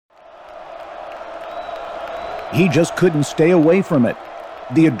He just couldn't stay away from it.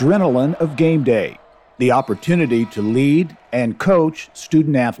 The adrenaline of game day, the opportunity to lead and coach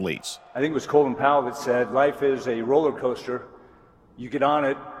student athletes. I think it was Colin Powell that said, life is a roller coaster. You get on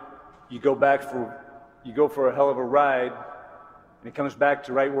it, you go for a hell of a ride, and it comes back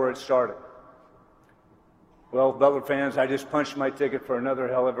to right where it started. Well, Butler fans, I just punched my ticket for another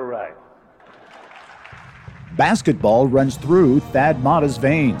hell of a ride. Basketball runs through Thad Matta's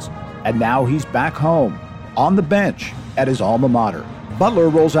veins, and now he's back home, on the bench at his alma mater. Butler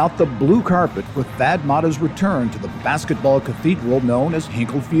rolls out the blue carpet for Thad Matta's return to the basketball cathedral known as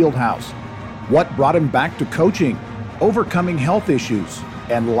Hinkle Fieldhouse. What brought him back to coaching, overcoming health issues,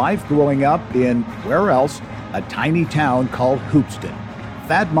 and life growing up in, where else, a tiny town called Hoopeston.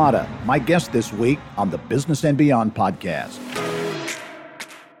 Thad Matta, my guest this week on the Business and Beyond podcast.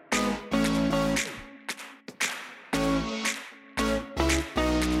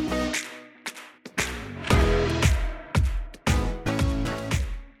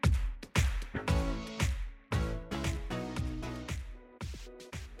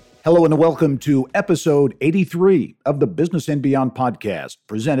 Hello and welcome to episode 83 of the Business and Beyond podcast,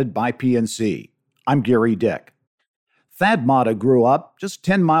 presented by PNC. I'm Gary Dick. Thad Matta grew up just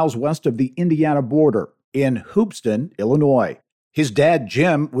 10 miles west of the Indiana border in Hoopeston, Illinois. His dad,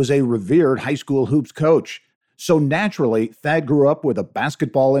 Jim, was a revered high school hoops coach. So naturally, Thad grew up with a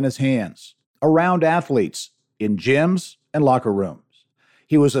basketball in his hands, around athletes, in gyms and locker rooms.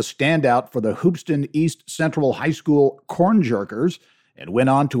 He was a standout for the Hoopeston East Central High School Corn Jerkers and went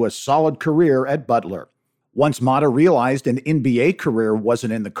on to a solid career at Butler. Once Matta realized an NBA career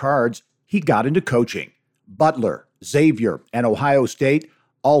wasn't in the cards, he got into coaching. Butler, Xavier, and Ohio State,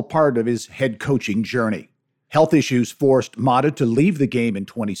 all part of his head coaching journey. Health issues forced Matta to leave the game in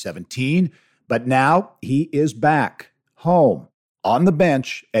 2017, but now he is back, home, on the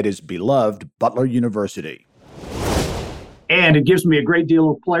bench at his beloved Butler University. And it gives me a great deal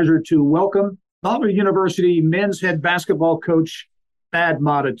of pleasure to welcome Butler University men's head basketball coach Thad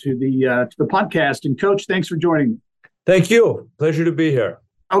Matta to the podcast. And Coach, thanks for joining me. Thank you. Pleasure to be here.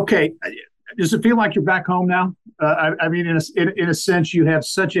 Okay. Does it feel like you're back home now? I mean, in a sense, you have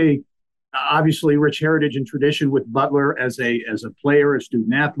such a obviously rich heritage and tradition with Butler as a player, a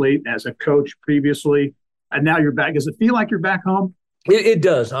student athlete, as a coach previously, and now you're back. Does it feel like you're back home? It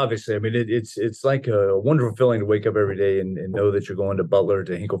does, obviously. I mean, it's like a wonderful feeling to wake up every day and know that you're going to Butler,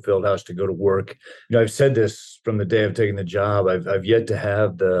 to Hinkle Fieldhouse to go to work. You know, I've said this from the day I've taken the job. I've yet to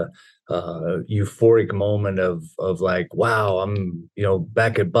have the euphoric moment of like, wow, I'm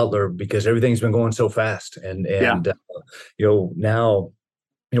back at Butler, because everything's been going so fast, and now.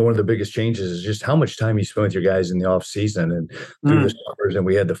 One of the biggest changes is just how much time you spend with your guys in the off season and through the summers. And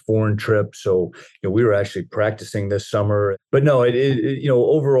we had the foreign trip, so we were actually practicing this summer. But no,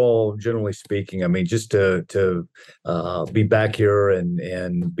 overall, generally speaking, I mean, just to be back here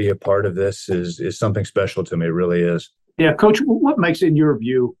and be a part of this is something special to me. It really is. Yeah, Coach, what makes, in your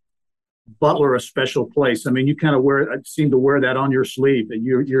view, Butler a special place? I mean, you kind of seem to wear that on your sleeve. That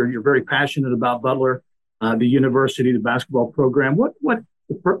you're very passionate about Butler, the university, the basketball program. What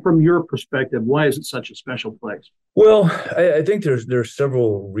from your perspective, why is it such a special place? Well, I think there's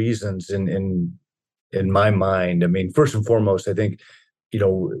several reasons in my mind. I mean, first and foremost, I think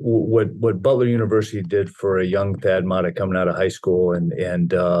what Butler University did for a young Thad Matta coming out of high school, and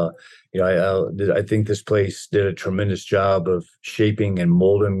I think this place did a tremendous job of shaping and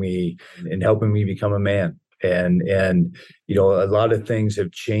molding me and helping me become a man. And a lot of things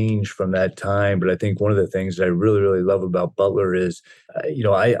have changed from that time. But I think one of the things that I really, really love about Butler is,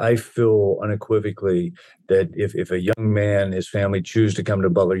 I feel unequivocally that if a young man, his family choose to come to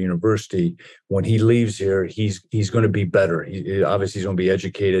Butler University, when he leaves here, he's going to be better. Obviously, he's going to be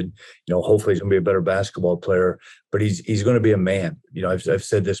educated. Hopefully he's going to be a better basketball player, but he's going to be a man. I've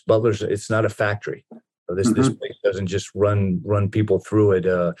said this, it's not a factory. This place doesn't just run people through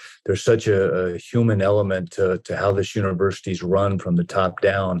it. There's such a human element to how this university's run from the top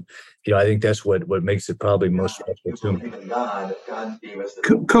down. I think that's what makes it probably most special to me.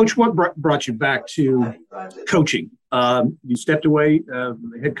 Coach, what brought you back to coaching? You stepped away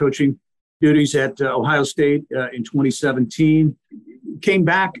head coaching duties at Ohio State in 2017. Came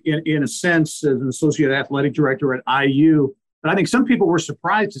back in a sense as an associate athletic director at IU. But I think some people were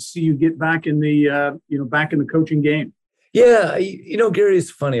surprised to see you get back in the back in the coaching game. Yeah, Gary, it's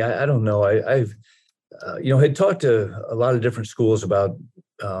funny. I don't know. I've had talked to a lot of different schools about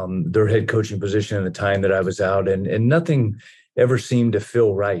their head coaching position in the time that I was out, and nothing ever seemed to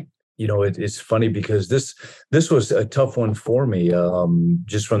feel right. It's funny because this was a tough one for me,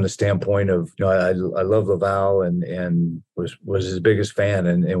 just from the standpoint of, I love Laval and was his biggest fan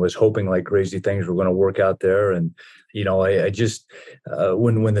and was hoping like crazy things were going to work out there. And, I just,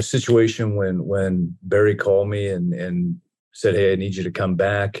 when the situation, when Barry called me and said, "Hey, I need you to come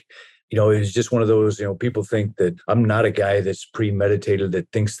back," it was just one of those, people think that I'm not a guy that's premeditated, that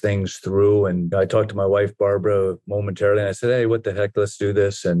thinks things through. And I talked to my wife, Barbara, momentarily, and I said, "Hey, what the heck, let's do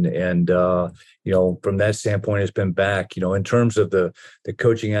this." And from that standpoint, it's been back, in terms of the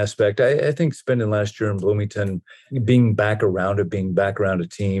coaching aspect. I think spending last year in Bloomington, being back around a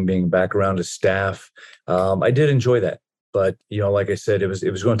team, being back around a staff, I did enjoy that. But, like I said, it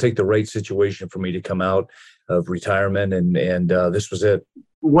was going to take the right situation for me to come out of retirement. And this was it.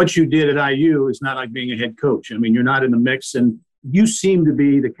 What you did at IU is not like being a head coach. I mean, you're not in the mix, and you seem to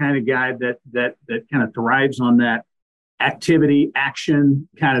be the kind of guy that kind of thrives on that activity, action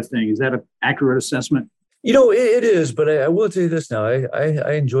kind of thing. Is that an accurate assessment? It is, but I will tell you this now.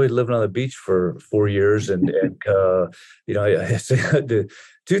 I enjoyed living on the beach for 4 years, and I say the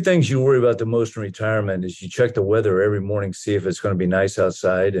two things you worry about the most in retirement is you check the weather every morning, see if it's going to be nice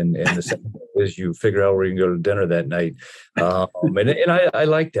outside, and the second is you figure out where you can go to dinner that night. And I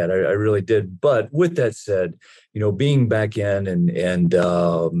like that. I really did. But with that said, being back in and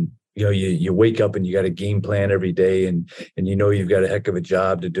you wake up and you got a game plan every day, and you've got a heck of a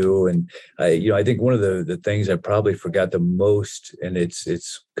job to do. And I think one of the things I probably forgot the most, and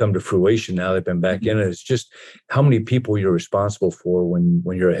it's come to fruition now that I've been back in it, is just how many people you're responsible for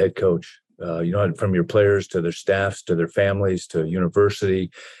when you're a head coach. From your players to their staffs to their families to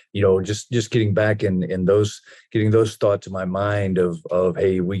university, just getting back in getting those thoughts in my mind of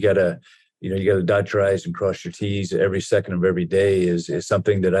hey, we gotta. You got to dot your I's and cross your T's every second of every day is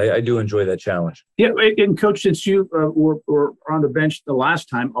something that I do enjoy that challenge. Yeah, and Coach, since you were on the bench the last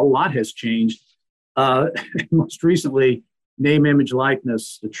time, a lot has changed. Most recently, name, image,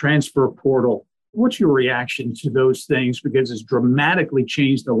 likeness, the transfer portal. What's your reaction to those things? Because it's dramatically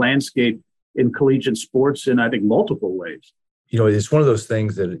changed the landscape in collegiate sports in, I think, multiple ways. It's one of those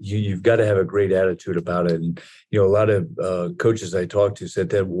things that you've got to have a great attitude about it. And, a lot of coaches I talked to said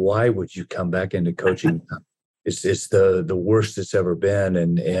that, why would you come back into coaching? It's the worst it's ever been.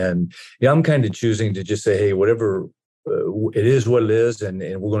 And I'm kind of choosing to just say, hey, whatever it is what it is, and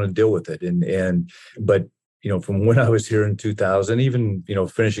we're going to deal with it. But from when I was here in 2000, even,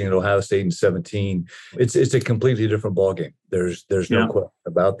 finishing at Ohio State in 17, it's a completely different ballgame. There's no question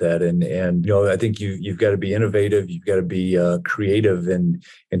about that. And I think you've got to be innovative. You've got to be creative in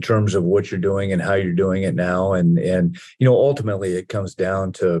terms of what you're doing and how you're doing it now. And ultimately it comes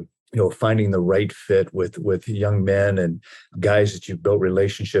down to, finding the right fit with young men and guys that you've built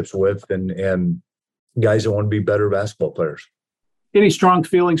relationships with and guys that want to be better basketball players. Any strong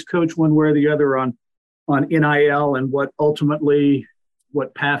feelings, Coach, one way or the other on NIL and what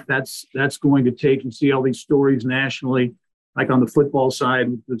path that's going to take? You see all these stories nationally, like on the football side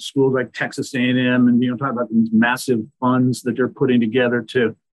with schools like Texas A&M, and talk about these massive funds that they're putting together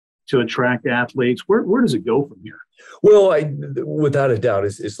to attract athletes. Where does it go from here? Well, without a doubt,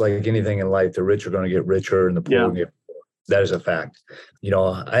 it's like anything in life. The rich are going to get richer, and the poor will get poor. That is a fact.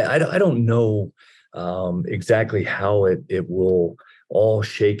 I don't know exactly how it will all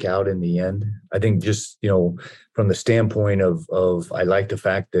shake out in the end. I think just, from the standpoint of I like the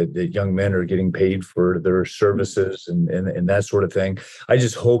fact that young men are getting paid for their services and that sort of thing. I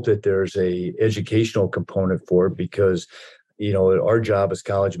just hope that there's a educational component for it, because our job as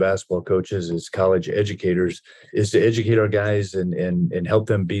college basketball coaches, as college educators, is to educate our guys and help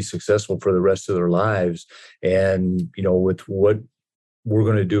them be successful for the rest of their lives. And with what we're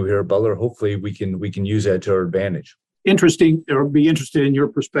going to do here at Butler, hopefully we can use that to our advantage. Interesting, or be interested in your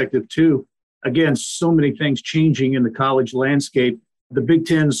perspective too. Again, so many things changing in the college landscape. The Big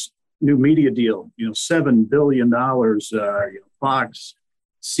Ten's new media deal, $7 billion, Fox,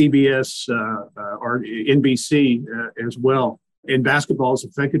 CBS, or NBC as well. And basketball is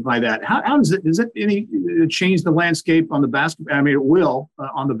affected by that. How does it change the landscape on the basketball? I mean, it will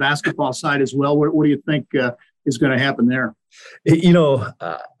on the basketball side as well. What do you think is going to happen there?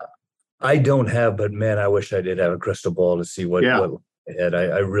 I don't have, but man, I wish I did have a crystal ball to see what ahead.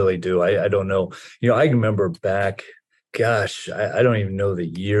 I really do. I don't know. I remember back, gosh, I don't even know the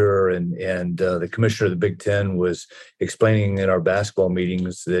year. And the commissioner of the Big Ten was explaining in our basketball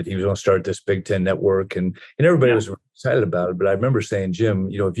meetings that he was going to start this Big Ten network, and everybody was excited about it. But I remember saying, Jim,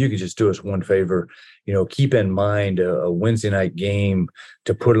 if you could just do us one favor, keep in mind a Wednesday night game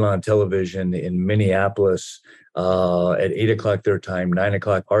to put it on television in Minneapolis at 8 o'clock their time, 9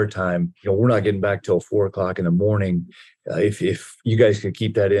 o'clock our time. We're not getting back till 4 o'clock in the morning. If you guys could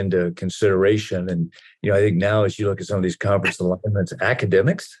keep that into consideration, and I think now as you look at some of these conference alignments,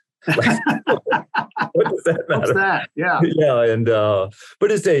 academics. What does that matter? What's that? Yeah. Yeah. And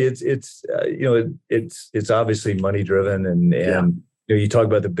but it's obviously money driven, and you talk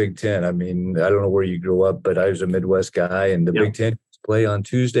about the Big Ten. I mean, I don't know where you grew up, but I was a Midwest guy, and the Big Ten play on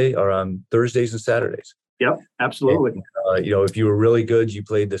Tuesday or on Thursdays and Saturdays. Yep, absolutely. And, if you were really good, you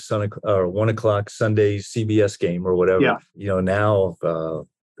played the 1 o'clock Sunday CBS game or whatever. Yeah. Now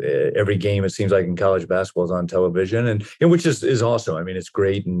every game, it seems like in college basketball, is on television, and which is awesome. I mean, it's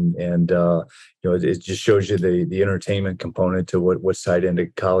great, and it just shows you the entertainment component to what's tied into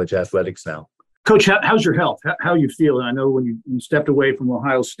college athletics now. Coach, how's your health? How are you feeling? I know when you stepped away from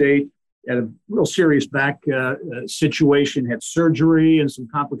Ohio State, had a real serious back situation, had surgery and some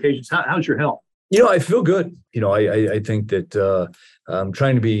complications. How's your health? I feel good. I think that I'm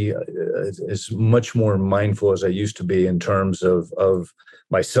trying to be as much more mindful as I used to be in terms of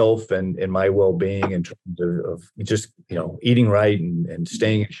myself and my well-being, in terms of just, eating right and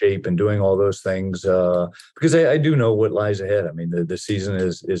staying in shape and doing all those things, because I do know what lies ahead. I mean, the season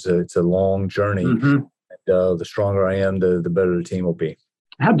it's a long journey. Mm-hmm. And, the stronger I am, the better the team will be.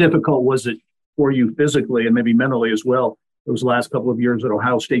 How difficult was it for you physically and maybe mentally as well, those last couple of years at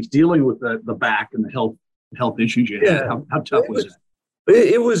Ohio State, dealing with the back and the health issues you had? How tough was it?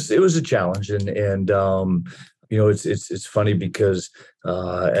 It was a challenge, and it's funny because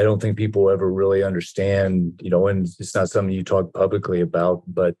I don't think people ever really understand, and it's not something you talk publicly about,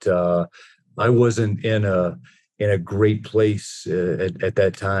 but I wasn't in a great place at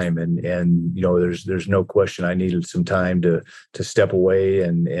that time, and there's no question I needed some time to step away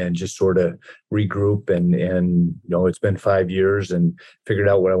and just sort of regroup, and it's been 5 years and figured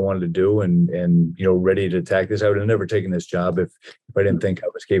out what I wanted to do, and ready to attack this. I would have never taken this job if I didn't think I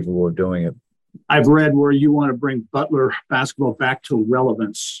was capable of doing it. I've read where you want to bring Butler basketball back to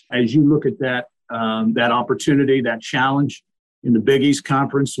relevance. As you look at that opportunity, that challenge in the Big East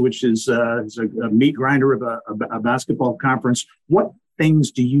Conference, which is a meat grinder of a basketball conference, what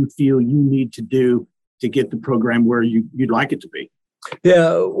things do you feel you need to do to get the program where you'd like it to be?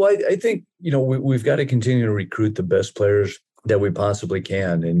 Yeah, well, I think we've got to continue to recruit the best players that we possibly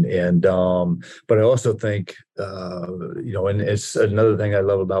can, and but I also think and it's another thing I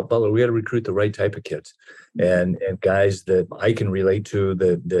love about Butler. We got to recruit the right type of kids, and guys that I can relate to,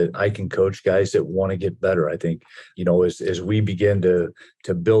 that I can coach, guys that want to get better. I think as we begin to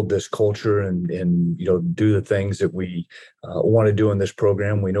build this culture and do the things that we want to do in this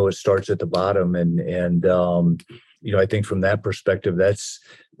program, we know it starts at the bottom, and I think from that perspective, that's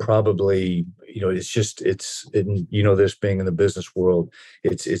probably, this being in the business world,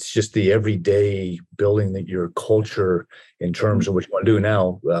 it's just the everyday building that your culture in terms of what you want to do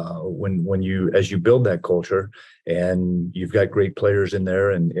now, as you build that culture and you've got great players in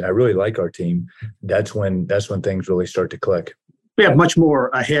there. And I really like our team. That's when things really start to click. We have much more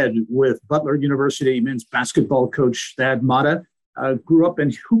ahead with Butler University men's basketball coach Thad Matta. Grew up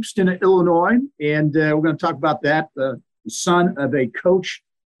in Hoopeston, Illinois, and we're going to talk about that, the son of a coach.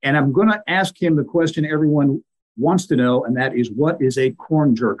 And I'm going to ask him the question everyone wants to know, and that is, what is a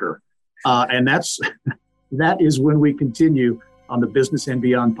corn jerker? And that is when we continue on the Business and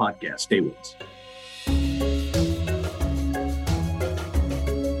Beyond podcast. Stay with us.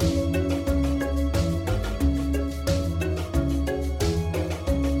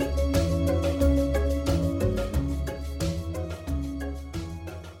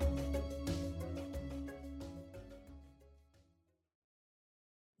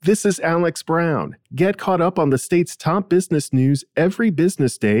 This is Alex Brown. Get caught up on the state's top business news every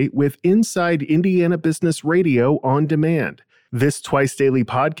business day with Inside Indiana Business Radio on demand. This twice-daily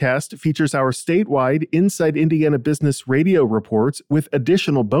podcast features our statewide Inside Indiana Business Radio reports with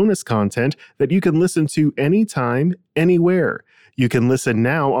additional bonus content that you can listen to anytime, anywhere. You can listen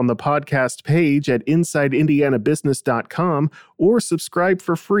now on the podcast page at InsideIndianaBusiness.com or subscribe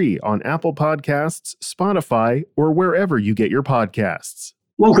for free on Apple Podcasts, Spotify, or wherever you get your podcasts.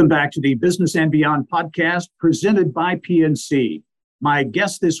 Welcome back to the Business and Beyond podcast presented by PNC. My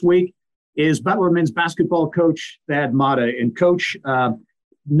guest this week is Butler men's basketball coach Thad Matta. And Coach,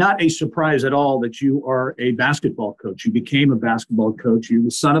 not a surprise at all that you are a basketball coach. You became a basketball coach. You're the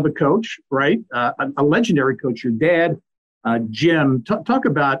son of a coach, right? A legendary coach. Your dad, Jim, talk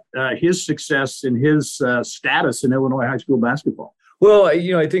about his success and his status in Illinois high school basketball. Well,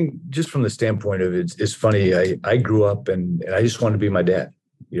 I think just from the standpoint of it's funny. I grew up and I just wanted to be my dad.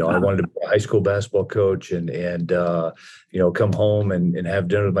 I wanted to be a high school basketball coach and come home and have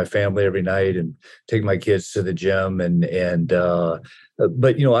dinner with my family every night and take my kids to the gym.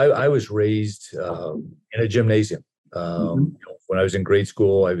 But I was raised in a gymnasium. When I was in grade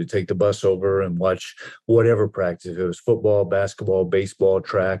school, I would take the bus over and watch whatever practice. If it was football, basketball, baseball,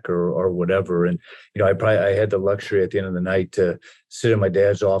 track, or whatever. And, I had the luxury at the end of the night to sit in my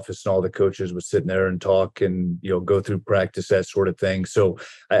dad's office and all the coaches would sit in there and talk and, go through practice, that sort of thing. So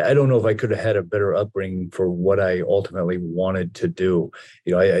I don't know if I could have had a better upbringing for what I ultimately wanted to do.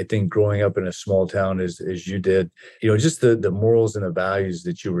 I think growing up in a small town as you did, just the morals and the values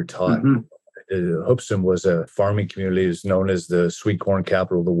that you were taught. Hoopeston was a farming community. It was known as the sweet corn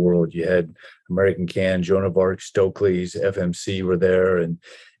capital of the world. You had American Can, Joan of Arc, Stokely's, FMC were there. And,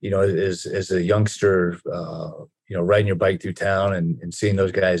 as a youngster, riding your bike through town and seeing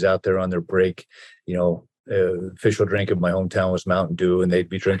those guys out there on their break, official drink of my hometown was Mountain Dew, and they'd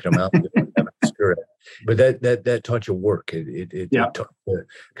be drinking a Mountain Dew. But that taught you work. It taught the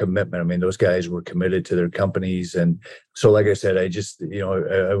commitment. I mean, those guys were committed to their companies. And so, like I said, I just,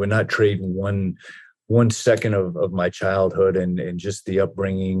 I would not trade one second of my childhood and just the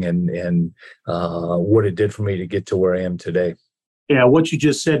upbringing and what it did for me to get to where I am today. Yeah, what you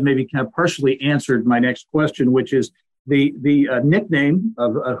just said maybe kind of partially answered my next question, which is the nickname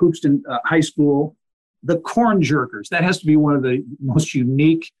of Hoopeston High School, the Corn Jerkers. That has to be one of the most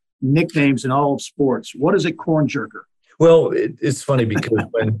unique nicknames in all of sports. What is a corn jerker? Well, it's funny because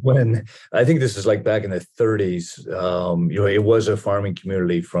when I think this is like back in the 30s, it was a farming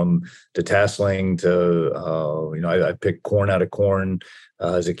community from detasseling to, I picked corn out of corn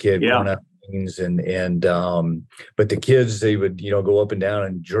as a kid, corn out of beans, but the kids, they would, go up and down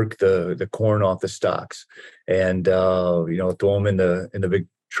and jerk the corn off the stalks and, throw them in the big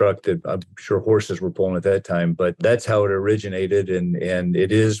truck that I'm sure horses were pulling at that time, but that's how it originated. And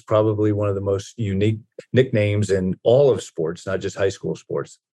it is probably one of the most unique nicknames in all of sports, not just high school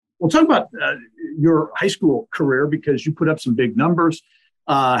sports. Well, talk about your high school career, because you put up some big numbers,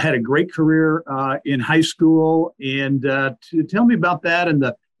 had a great career in high school. And tell me about that and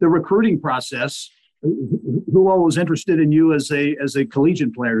the recruiting process. Who all was interested in you as a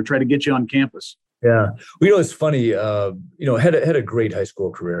collegiate player to try to get you on campus? Yeah. Well, it's funny, had a great high school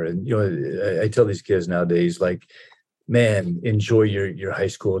career. And, I tell these kids nowadays, like, man, enjoy your high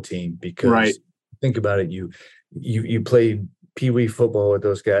school team, because think about it. You played peewee football with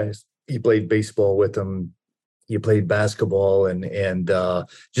those guys. You played baseball with them. You played basketball and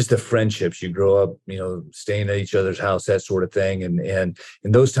just the friendships. You grow up, staying at each other's house, that sort of thing. And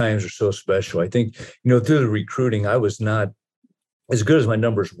those times are so special. I think, through the recruiting, I was not as good as my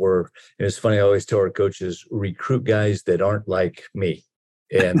numbers were. And it's funny, I always tell our coaches, recruit guys that aren't like me.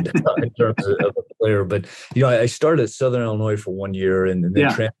 And in terms of a player, but I started at Southern Illinois for 1 year and then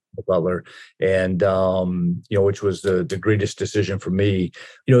transferred to Butler, and which was the greatest decision for me.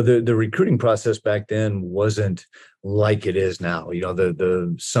 The recruiting process back then wasn't like it is now.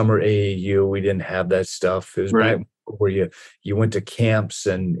 The summer AAU, we didn't have that stuff. It was back where you went to camps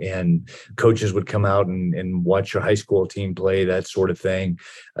and coaches would come out and watch your high school team play, that sort of thing.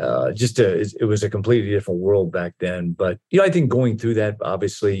 It was a completely different world back then. But, I think going through that,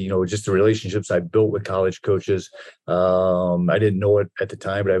 obviously, just the relationships I built with college coaches, I didn't know it at the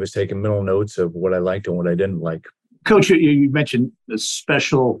time, but I was taking mental notes of what I liked and what I didn't like. Coach, you mentioned the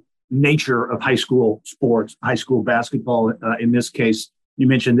special nature of high school sports, high school basketball, in this case. You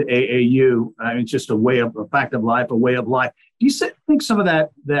mentioned the AAU. It's just a fact of life, a way of life. Do you think some of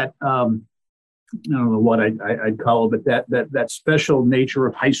that I don't know what I'd call it, but that special nature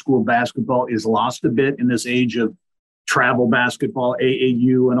of high school basketball is lost a bit in this age of travel basketball,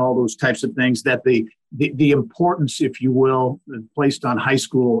 AAU, and all those types of things, that the importance, if you will, placed on high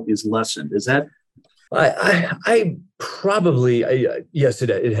school is lessened? Is that? I probably, yes,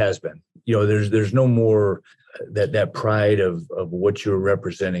 it has been. There's no more that pride of what you're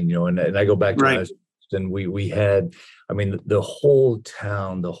representing, and I go back to and we had, the whole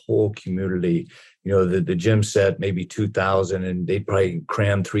town, the whole community, the gym set maybe 2,000, and they'd probably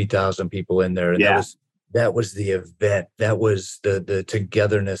cram 3,000 people in there. And that was the event. That was the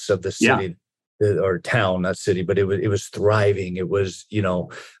togetherness of the city. Or town, not city, but it was thriving. It was,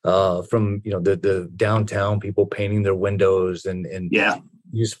 from, the downtown, people painting their windows and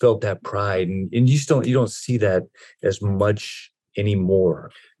you just felt that pride, and you don't see that as much anymore.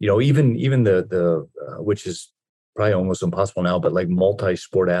 Even the which is probably almost impossible now, but like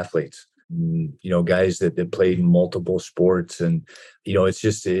multi-sport athletes, guys that played multiple sports, and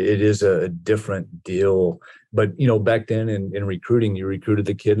it is a different deal. But back then in recruiting, you recruited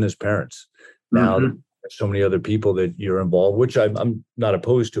the kid and his parents. Now so many other people that you're involved, which I'm not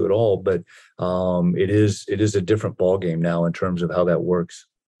opposed to at all, but it is a different ballgame now in terms of how that works.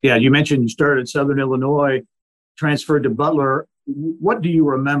 Yeah, you mentioned you started at Southern Illinois, transferred to Butler. What do you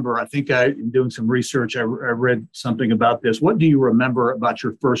remember? I think in doing some research, I read something about this. What do you remember about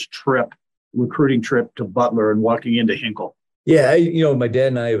your first recruiting trip to Butler and walking into Hinkle? Yeah, my dad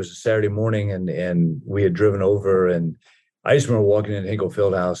and I, it was a Saturday morning, and we had driven over, and I just remember walking in Hinkle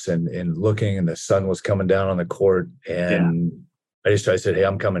Fieldhouse and looking, and the sun was coming down on the court, and I said, "Hey,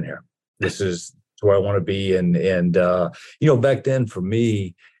 I'm coming here. This is where I want to be." And back then for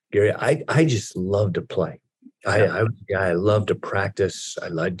me, Gary, I just loved to play. I was a guy. I loved to practice.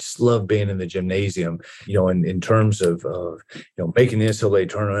 I just loved being in the gymnasium. In terms of making the NCAA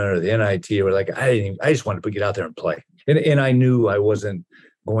tournament or the NIT, or I just wanted to get out there and play. And I knew I wasn't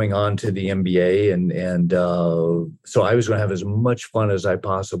going on to the NBA, and so I was going to have as much fun as I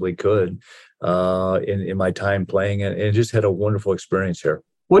possibly could in my time playing, and just had a wonderful experience here.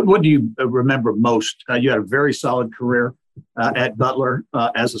 What do you remember most? You had a very solid career at Butler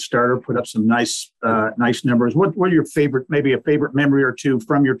as a starter, put up some nice numbers. What were your maybe a favorite memory or two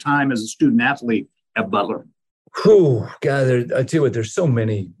from your time as a student athlete at Butler? Oh, God, I tell you what, there's so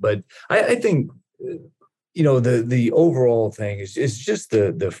many, but I think the overall thing is just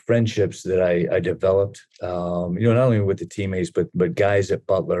the friendships that I developed, not only with the teammates, but guys at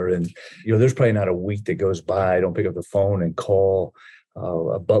Butler. And, there's probably not a week that goes by I don't pick up the phone and call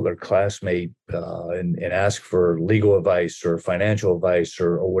a Butler classmate and ask for legal advice or financial advice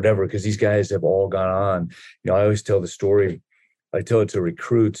or whatever, because these guys have all gone on. I always tell the story. I tell it to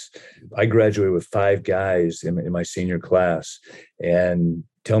recruits. I graduated with 5 guys in my senior class, and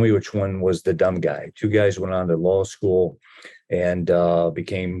tell me which one was the dumb guy. 2 guys went on to law school and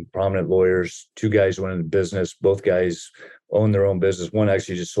became prominent lawyers. 2 guys went into business. Both guys own their own business. One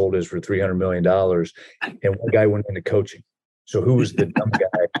actually just sold his for $300 million, and one guy went into coaching. So who was the dumb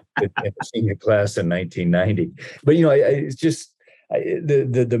guy in the senior class in 1990? But, it's just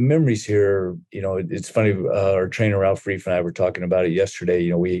the memories here. It's funny. Our trainer, Ralph Reef, and I were talking about it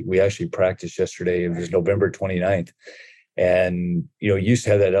yesterday. We actually practiced yesterday. It was November 29th. And, used to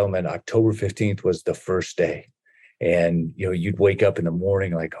have that element. October 15th was the first day. And, you'd wake up in the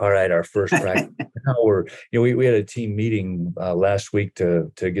morning like, all right, our first practice. Now we had a team meeting last week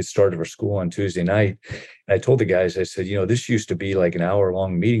to get started for school on Tuesday night. And I told the guys, I said, this used to be like an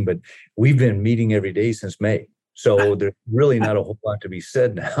hour-long meeting, but we've been meeting every day since May. So there's really not a whole lot to be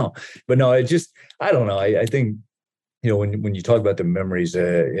said now. But no, I don't know. I think, when you talk about the memories,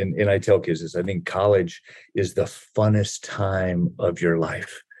 and I tell kids this, I think college is the funnest time of your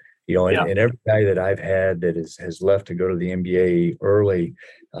life. And every guy that I've had that has left to go to the NBA early,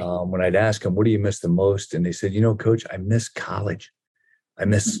 when I'd ask them, what do you miss the most? And they said, Coach, I miss college. I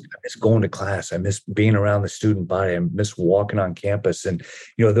miss going to class. I miss being around the student body. I miss walking on campus. And,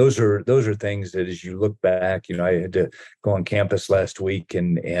 those are things that as you look back, I had to go on campus last week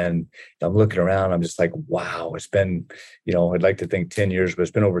and I'm looking around. I'm just like, wow, it's been, I'd like to think 10 years, but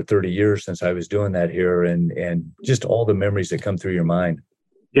it's been over 30 years since I was doing that here. And just all the memories that come through your mind.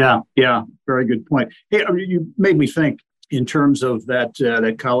 Yeah. Very good point. Hey, you made me think in terms of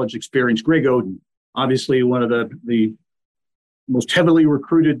that college experience. Greg Oden, obviously one of the most heavily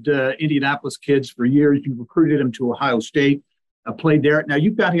recruited Indianapolis kids for years. You recruited him to Ohio State, played there. Now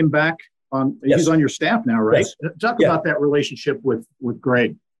you've got him back on. Yes. He's on your staff now, right? Yes. Talk about that relationship with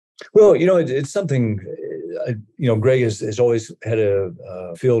Greg. Well, it's something. Greg has always had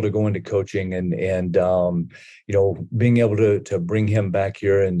a feel to go into coaching, and being able to bring him back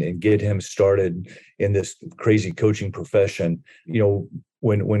here and get him started in this crazy coaching profession.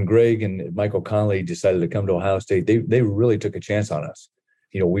 When Greg and Michael Conley decided to come to Ohio State, they really took a chance on us.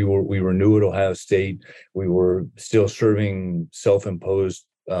 We were new at Ohio State. We were still serving self-imposed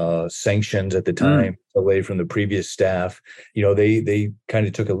sanctions at the time, away from the previous staff. They kind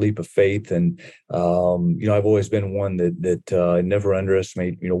of took a leap of faith, and I've always been one that I never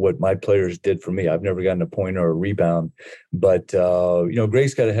underestimate what my players did for me. I've never gotten a point or a rebound, but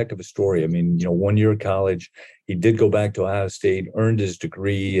Greg's got a heck of a story. I mean, 1 year of college, he did go back to Ohio State, earned his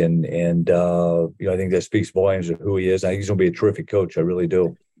degree, and I think that speaks volumes of who he is. I think he's going to be a terrific coach. I really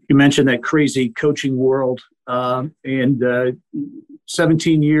do. You mentioned that crazy coaching world, and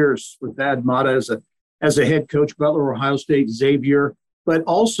 17 years with Thad Matta as a head coach, Butler, Ohio State, Xavier, but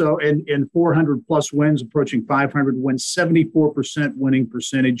also in 400 plus wins, approaching 500 wins, 74% winning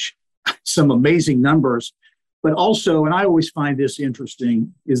percentage, some amazing numbers. But also, and I always find this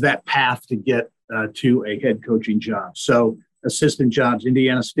interesting, is that path to get to a head coaching job. So assistant jobs,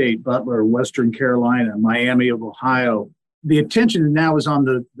 Indiana State, Butler, Western Carolina, Miami of Ohio. The attention now is on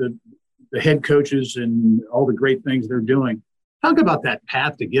the the head coaches and all the great things they're doing. Talk about that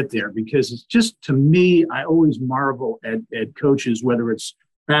path to get there, because it's just, to me, I always marvel at coaches, whether it's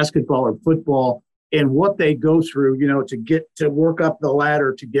basketball or football, and what they go through, to get to work up the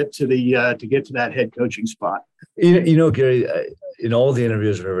ladder to get to that head coaching spot. Gary, in all the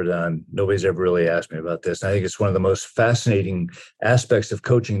interviews I've ever done, nobody's ever really asked me about this. And I think it's one of the most fascinating aspects of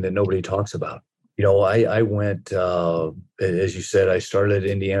coaching that nobody talks about. I went, as you said, I started at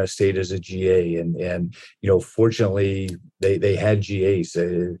Indiana State as a GA, and fortunately they had GAs.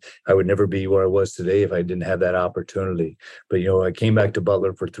 I would never be where I was today if I didn't have that opportunity. But, I came back to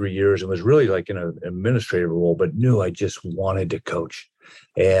Butler for 3 years and was really like in an administrative role, but knew I just wanted to coach.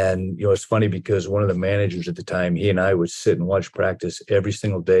 And, it's funny because one of the managers at the time, he and I would sit and watch practice every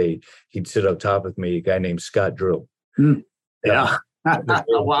single day. He'd sit up top with me, a guy named Scott Drill. Yeah.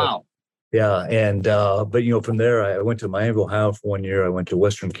 Wow. Yeah. And, but, from there, I went to Miami, Ohio for 1 year. I went to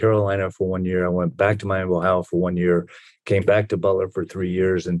Western Carolina for 1 year. I went back to Miami, Ohio for 1 year, came back to Butler for 3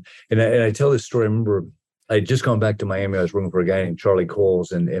 years. And I tell this story. I remember I had just gone back to Miami. I was working for a guy named Charlie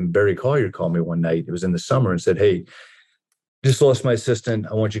Coles, and Barry Collier called me one night. It was in the summer, and said, "Hey, just lost my assistant.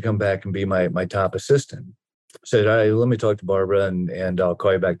 I want you to come back and be my top assistant." I said, "All right, let me talk to Barbara and I'll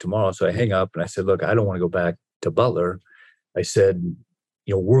call you back tomorrow." So I hang up and I said, "Look, I don't want to go back to Butler." I said,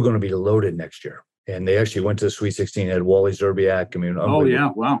 "We're going to be loaded next year." And they actually went to the Sweet 16, had Wally Zerbiak. Oh, yeah.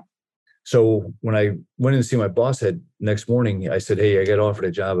 Wow. So when I went in to see my boss next morning, I said, "Hey, I got offered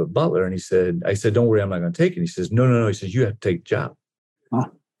a job at Butler." And I said, "Don't worry, I'm not going to take it." He says, No. He says, "You have to take the job." Huh.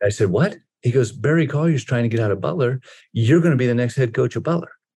 I said, "What?" He goes, "Barry Collier's trying to get out of Butler. You're going to be the next head coach of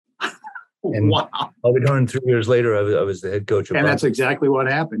Butler." And wow. I'll be darned, 3 years later, I was the head coach of Butler. And that's exactly what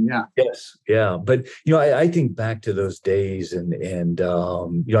happened. Yeah. Yes. Yeah. But, I think back to those days and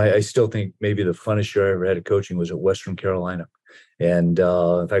I still think maybe the funnest year I ever had of coaching was at Western Carolina. And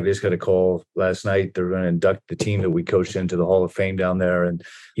in fact, I just got a call last night. They're going to induct the team that we coached into the Hall of Fame down there. And,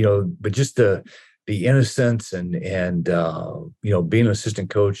 but just the innocence and being an assistant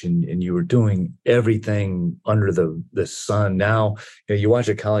coach and you were doing everything under the sun. Now, you watch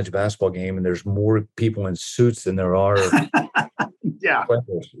a college basketball game and there's more people in suits than there are yeah,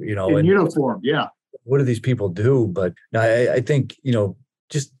 players, in uniform. Yeah. What do these people do? But I think,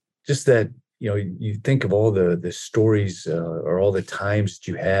 just that, you think of all the stories or all the times that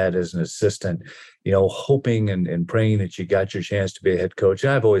you had as an assistant, hoping and praying that you got your chance to be a head coach.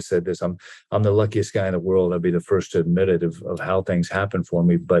 And I've always said this, I'm the luckiest guy in the world. I'll be the first to admit it of how things happen for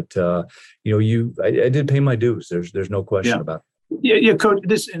me. But, I did pay my dues. There's no question about it. Yeah, Coach,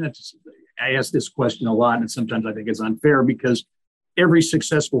 I ask this question a lot, and sometimes I think it's unfair because every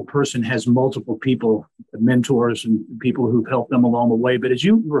successful person has multiple people, mentors and people who've helped them along the way. But as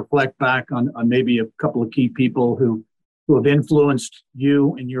you reflect back on maybe a couple of key people who have influenced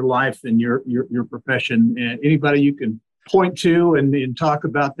you in your life and your profession, anybody you can point to and talk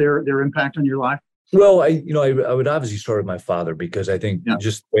about their impact on your life? Well, I would obviously start with my father, because I think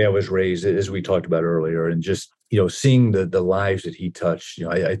just the way I was raised, as we talked about earlier, and just, seeing the lives that he touched,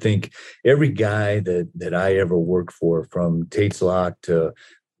 I think every guy that I ever worked for, from Tate's Lock to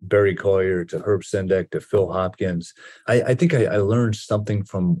Barry Collier to Herb Sendek to Phil Hopkins, I think I learned something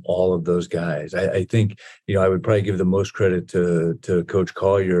from all of those guys. I think, I would probably give the most credit to Coach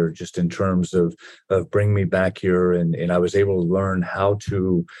Collier, just in terms of bringing me back here. And I was able to learn how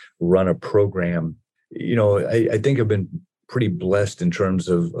to run a program. I think I've been pretty blessed in terms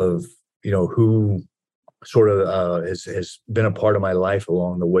of who sort of has been a part of my life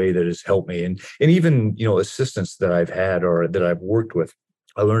along the way that has helped me. And even, assistants that I've had or that I've worked with,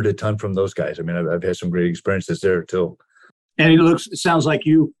 I learned a ton from those guys. I've had some great experiences there too. And it sounds like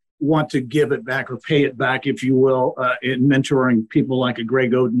you want to give it back or pay it back, if you will, in mentoring people like a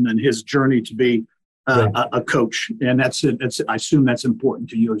Greg Oden and his journey to be a coach. And that's I assume that's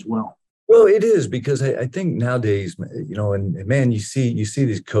important to you as well. Well, it is, because I think nowadays, and man, you see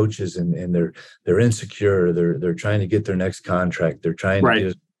these coaches and they're insecure. They're trying to get their next contract. They're trying to get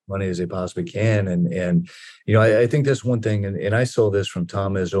as money as they possibly can. And I think that's one thing. And I saw this from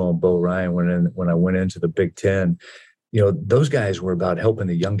Tom Izzo and Bo Ryan when I went into the Big Ten. Those guys were about helping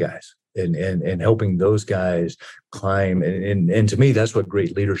the young guys and helping those guys climb. And to me, that's what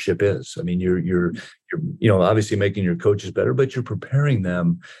great leadership is. You're obviously making your coaches better, but you're preparing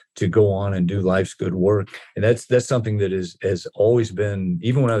them to go on and do life's good work. And that's something that has always been,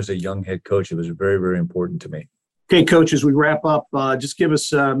 even when I was a young head coach, it was very, very important to me. Okay, Coach, as we wrap up, just give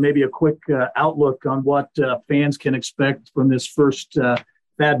us maybe a quick outlook on what fans can expect from this first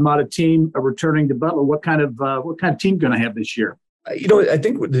Thad Matta team returning to Butler. What kind of team going to have this year? I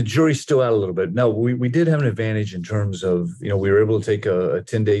think the jury's still out a little bit. No, we did have an advantage in terms of, we were able to take a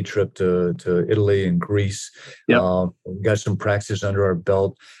 10-day trip to Italy and Greece. Yep. Got some practice under our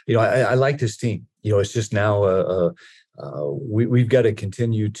belt. I like this team. It's just now we've got to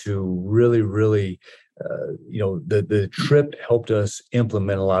continue to really, really, the trip helped us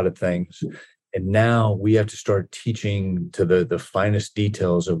implement a lot of things. And now we have to start teaching to the finest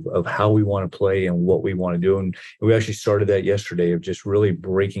details of how we want to play and what we want to do. And we actually started that yesterday of just really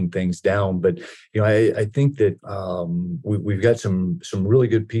breaking things down. But, I think that we've got some really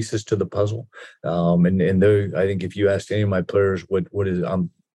good pieces to the puzzle. And I think if you asked any of my players what is on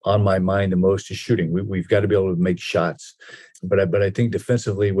my mind the most is shooting. We've got to be able to make shots. But I think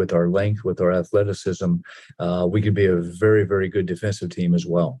defensively with our length, with our athleticism, we could be a very, very good defensive team as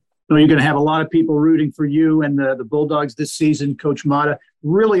well. So you're going to have a lot of people rooting for you and the Bulldogs this season, Coach Matta.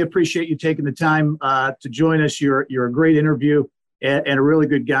 Really appreciate you taking the time to join us. You're a great interview and a really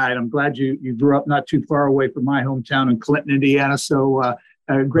good guy. And I'm glad you grew up not too far away from my hometown in Clinton, Indiana. So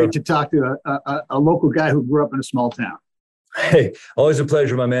great to talk to a local guy who grew up in a small town. Hey, always a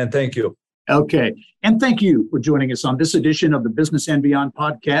pleasure, my man. Thank you. Okay. And thank you for joining us on this edition of the Business and Beyond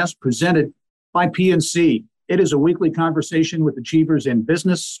podcast presented by PNC. It is a weekly conversation with achievers in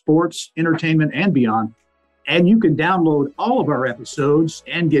business, sports, entertainment, and beyond. And you can download all of our episodes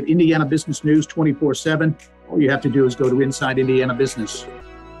and get Indiana business news 24/7. All you have to do is go to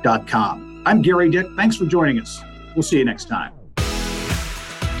InsideIndianaBusiness.com. I'm Gary Dick. Thanks for joining us. We'll see you next time.